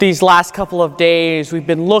These last couple of days, we've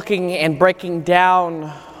been looking and breaking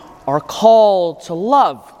down our call to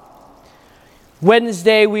love.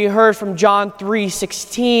 Wednesday, we heard from John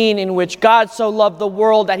 3:16, in which God so loved the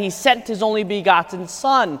world that he sent his only begotten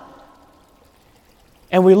Son.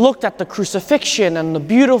 And we looked at the crucifixion and the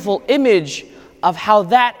beautiful image of how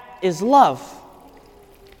that is love.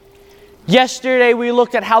 Yesterday, we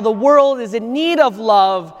looked at how the world is in need of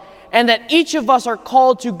love, and that each of us are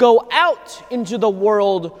called to go out into the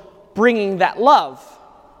world bringing that love.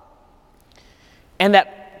 And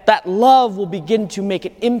that love will begin to make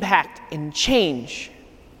an impact and change.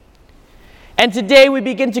 And today we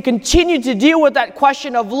begin to continue to deal with that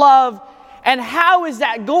question of love, and how is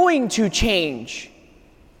that going to change?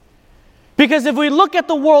 Because if we look at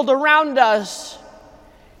the world around us,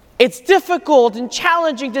 it's difficult and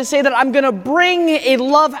challenging to say that I'm going to bring a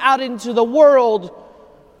love out into the world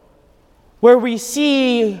where we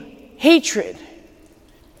see hatred,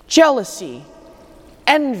 jealousy,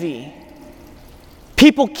 envy,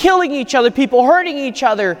 people killing each other, people hurting each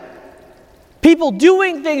other, people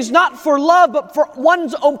doing things not for love but for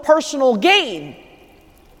one's own personal gain.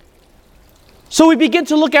 So we begin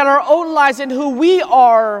to look at our own lives and who we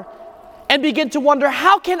are and begin to wonder,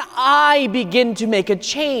 how can I begin to make a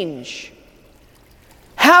change?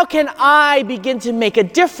 How can I begin to make a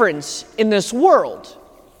difference in this world?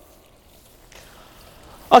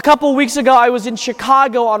 A couple weeks ago, I was in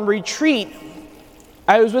Chicago on retreat.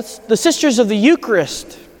 I was with the Sisters of the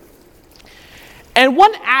Eucharist. And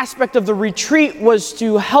one aspect of the retreat was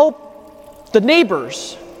to help the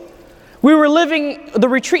neighbors. The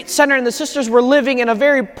retreat center and the sisters were living in a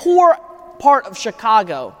very poor part of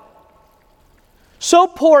Chicago. So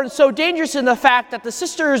poor and so dangerous in the fact that the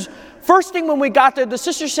sisters, first thing when we got there, the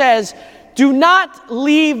sister says, "Do not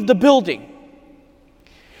leave the building.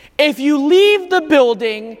 If you leave the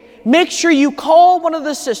building, make sure you call one of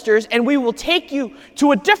the sisters and we will take you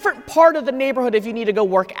to a different part of the neighborhood if you need to go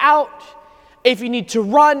work out, if you need to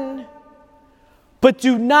run, but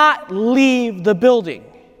do not leave the building."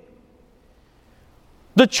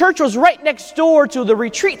 The church was right next door to the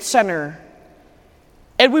retreat center,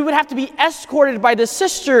 and we would have to be escorted by the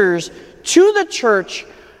sisters to the church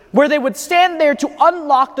where they would stand there to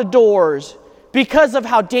unlock the doors because of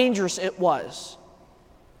how dangerous it was.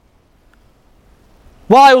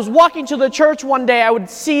 While I was walking to the church one day, I would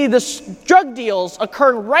see the drug deals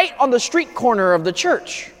occur right on the street corner of the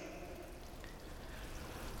church.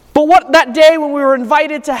 But that day when we were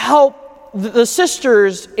invited to help the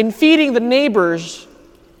sisters in feeding the neighbors,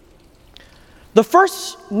 the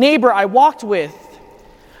first neighbor I walked with,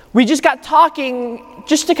 we just got talking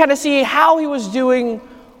just to kind of see how he was doing,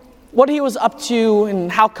 what he was up to,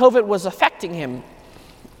 and how COVID was affecting him.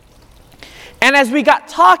 And as we got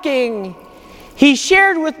talking, he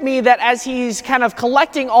shared with me that as he's kind of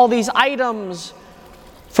collecting all these items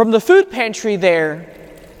from the food pantry there,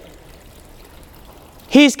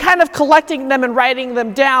 he's kind of collecting them and writing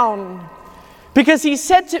them down, because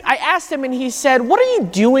I asked him and he said, "What are you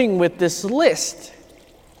doing with this list?"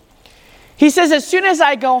 He says, "As soon as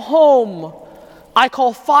I go home, I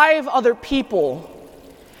call 5 other people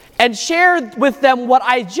and share with them what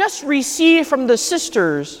I just received from the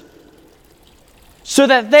sisters, so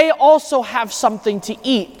that they also have something to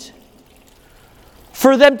eat,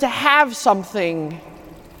 for them to have something."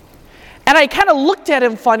 And I kind of looked at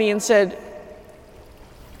him funny and said,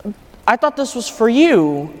 "I thought this was for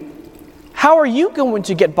you. How are you going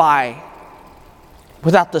to get by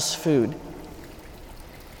without this food?"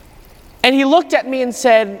 And he looked at me and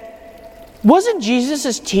said, "Wasn't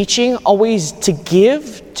Jesus' teaching always to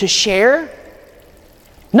give, to share?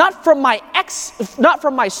 Not from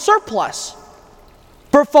my surplus,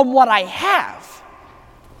 but from what I have."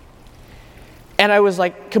 And I was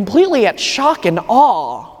like completely at shock and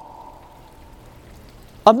awe.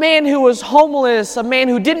 A man who was homeless, a man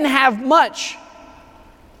who didn't have much,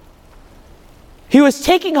 he was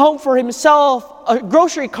taking home for himself a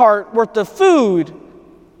grocery cart worth of food,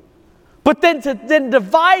 but then to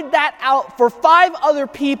divide that out for 5 other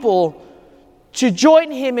people to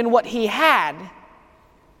join him in what he had.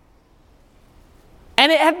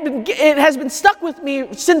 And it has been stuck with me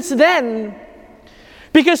since then,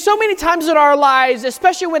 because so many times in our lives,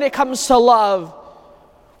 especially when it comes to love,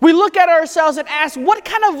 we look at ourselves and ask, what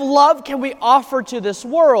kind of love can we offer to this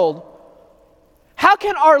world? How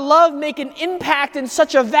can our love make an impact in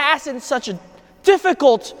such a vast and such a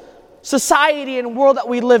difficult society and world that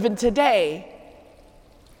we live in today?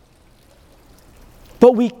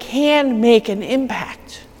 But we can make an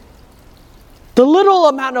impact. The little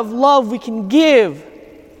amount of love we can give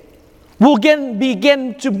will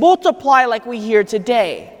begin to multiply like we hear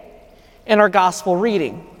today in our gospel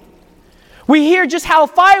reading. We hear just how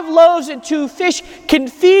 5 loaves and 2 fish can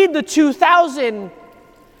feed the 2,000.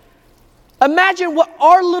 Imagine what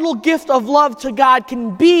our little gift of love to God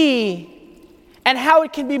can be and how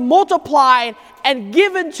it can be multiplied and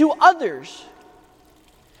given to others.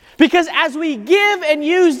 Because as we give and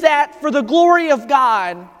use that for the glory of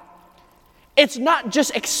God, it's not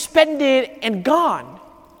just expended and gone.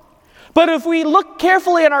 But if we look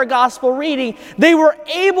carefully at our gospel reading, they were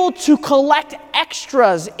able to collect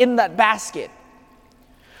extras in that basket.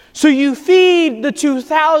 So you feed the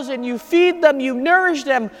 2,000, you feed them, you nourish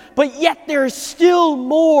them, but yet there is still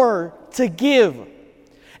more to give.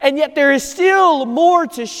 And yet there is still more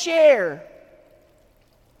to share.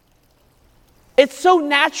 It's so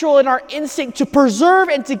natural in our instinct to preserve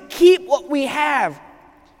and to keep what we have.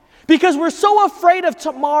 Because we're so afraid of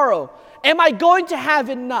tomorrow. Am I going to have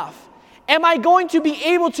enough? Am I going to be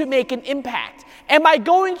able to make an impact? Am I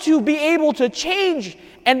going to be able to change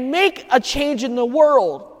and make a change in the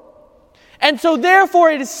world? And so therefore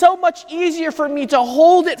it is so much easier for me to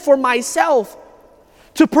hold it for myself,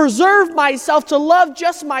 to preserve myself, to love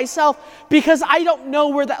just myself, because I don't know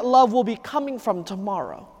where that love will be coming from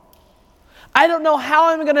tomorrow. I don't know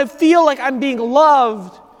how I'm going to feel like I'm being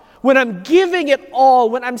loved when I'm giving it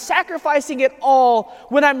all, when I'm sacrificing it all,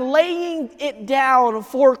 when I'm laying it down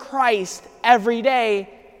for Christ every day.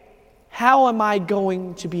 How am I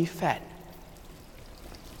going to be fed?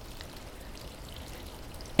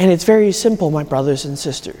 And it's very simple, my brothers and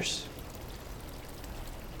sisters.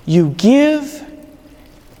 You give,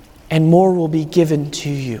 and more will be given to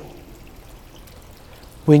you.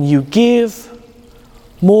 When you give,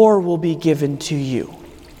 more will be given to you.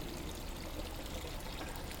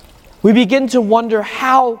 We begin to wonder,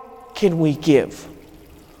 how can we give?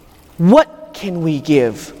 What can we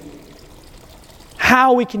give?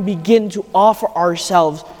 How we can begin to offer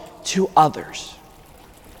ourselves to others.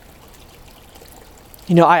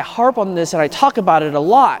 You know, I harp on this and I talk about it a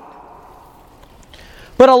lot.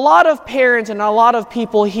 But a lot of parents and a lot of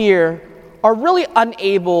people here are really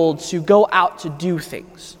unable to go out to do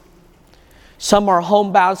things. Some are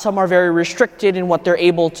homebound, some are very restricted in what they're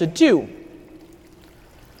able to do.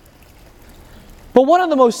 But one of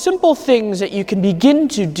the most simple things that you can begin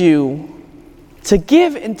to do to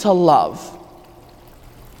give and to love,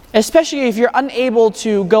 especially if you're unable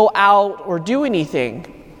to go out or do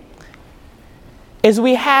anything, is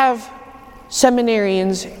we have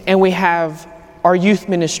seminarians and we have our youth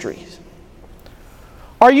ministries.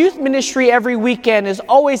 Our youth ministry every weekend is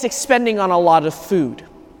always expending on a lot of food.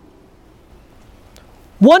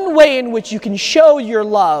 One way in which you can show your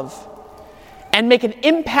love and make an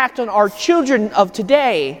impact on our children of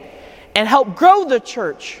today and help grow the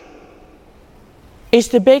church is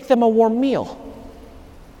to bake them a warm meal.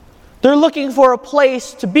 They're looking for a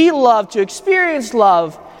place to be loved, to experience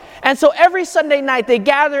love. And so every Sunday night they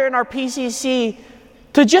gather in our PCC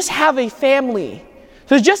to just have a family,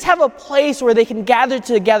 to just have a place where they can gather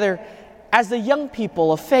together as the young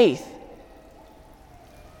people of faith,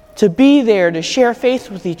 to be there to share faith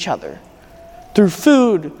with each other through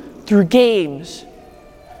food, through games,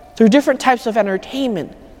 through different types of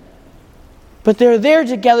entertainment. But they're there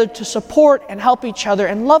together to support and help each other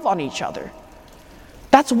and love on each other.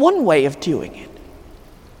 That's one way of doing it.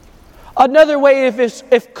 Another way,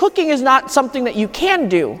 if cooking is not something that you can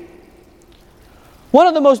do, one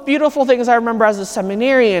of the most beautiful things I remember as a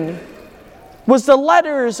seminarian was the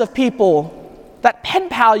letters of people, that pen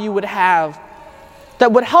pal you would have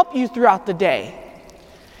that would help you throughout the day.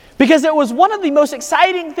 Because it was one of the most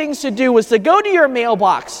exciting things to do was to go to your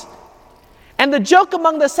mailbox. And the joke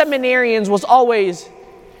among the seminarians was always,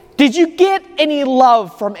 did you get any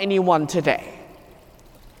love from anyone today?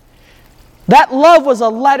 That love was a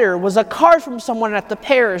letter, was a card from someone at the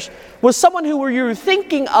parish, was someone who you were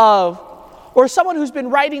thinking of, or someone who's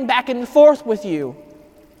been writing back and forth with you.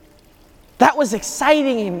 That was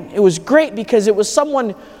exciting and it was great because it was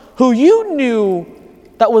someone who you knew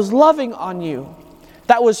that was loving on you,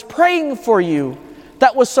 that was praying for you,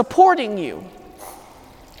 that was supporting you.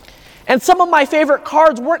 And some of my favorite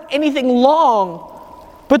cards weren't anything long,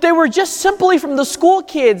 but they were just simply from the school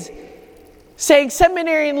kids saying,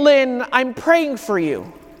 Seminarian Lynn, I'm praying for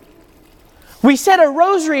you. We said a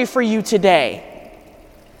rosary for you today.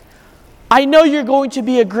 I know you're going to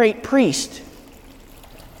be a great priest.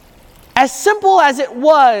 As simple as it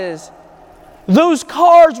was, those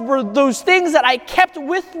cards were those things that I kept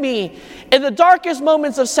with me in the darkest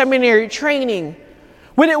moments of seminary training,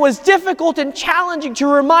 when it was difficult and challenging to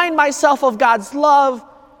remind myself of God's love,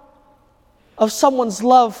 of someone's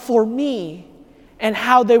love for me, and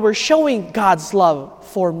how they were showing God's love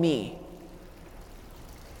for me.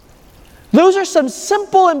 Those are some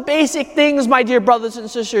simple and basic things, my dear brothers and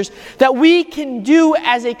sisters, that we can do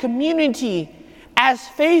as a community, as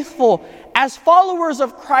faithful, as followers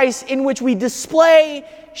of Christ, in which we display,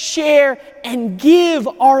 share, and give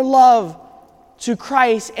our love to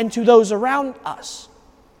Christ and to those around us.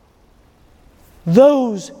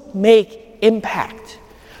 Those make impact.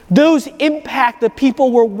 Those impact the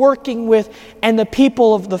people we're working with and the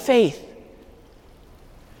people of the faith.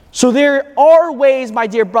 So there are ways, my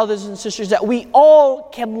dear brothers and sisters, that we all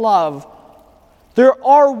can love. There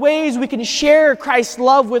are ways we can share Christ's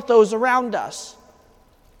love with those around us.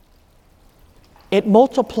 It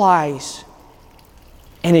multiplies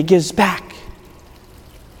and it gives back.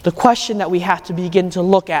 The question that we have to begin to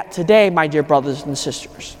look at today, my dear brothers and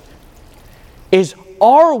sisters, is,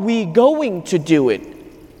 are we going to do it?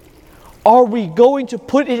 Are we going to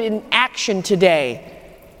put it in action today?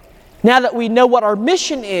 Now that we know what our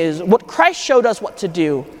mission is, what Christ showed us what to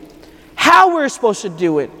do, how we're supposed to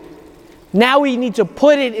do it, now we need to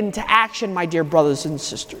put it into action, my dear brothers and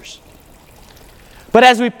sisters. But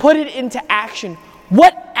as we put it into action,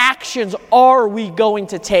 what actions are we going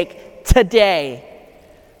to take today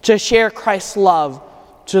to share Christ's love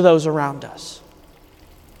to those around us?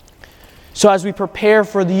 So as we prepare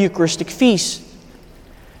for the Eucharistic feast,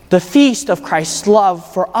 the feast of Christ's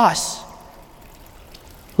love for us,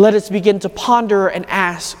 let us begin to ponder and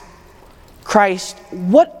ask, Christ,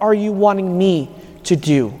 what are you wanting me to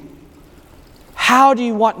do? How do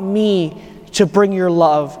you want me to bring your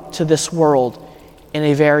love to this world in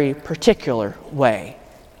a very particular way?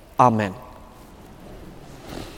 Amen.